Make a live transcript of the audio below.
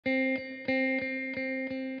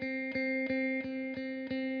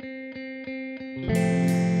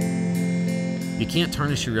You can't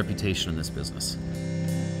tarnish your reputation in this business.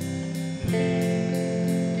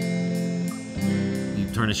 You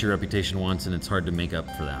tarnish your reputation once and it's hard to make up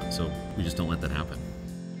for that, so we just don't let that happen.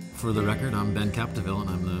 For the record, I'm Ben Capdevielle and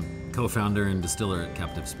I'm the co-founder and distiller at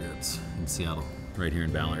Captive Spirits in Seattle, right here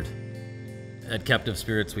in Ballard. At Captive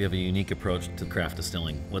Spirits, we have a unique approach to craft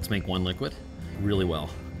distilling. Let's make one liquid really well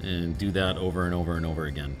and do that over and over and over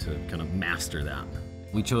again to kind of master that.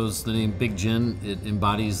 We chose the name Big Gin. It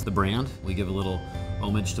embodies the brand. We give a little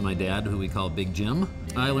homage to my dad, who we call Big Jim.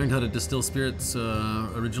 I learned how to distill spirits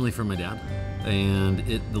originally from my dad, and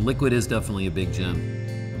the liquid is definitely a Big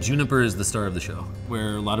Gin. Juniper is the star of the show,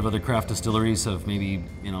 where a lot of other craft distilleries have maybe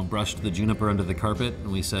brushed the juniper under the carpet,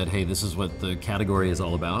 and we said, hey, this is what the category is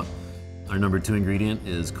all about. Our number 2 ingredient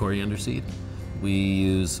is coriander seed. We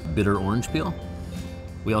use bitter orange peel.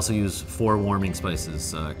 We also use 4 warming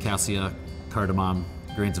spices, cassia, cardamom,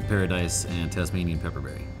 grains of paradise, and Tasmanian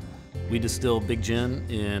pepperberry. We distill Big Gin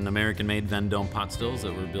in American-made Vendome pot stills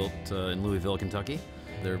that were built in Louisville, Kentucky.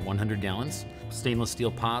 They're 100 gallons. Stainless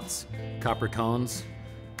steel pots, copper cones,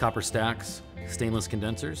 copper stacks, stainless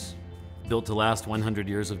condensers, built to last 100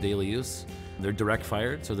 years of daily use. They're direct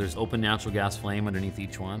fired, so there's open natural gas flame underneath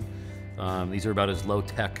each one. These are about as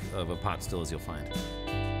low-tech of a pot still as you'll find.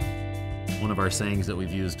 One of our sayings that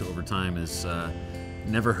we've used over time is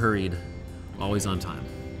never hurried, always on time.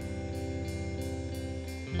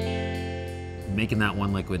 Making that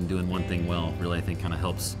one liquid and doing one thing well really, I think, kind of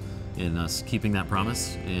helps in us keeping that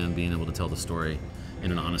promise and being able to tell the story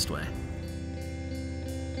in an honest way.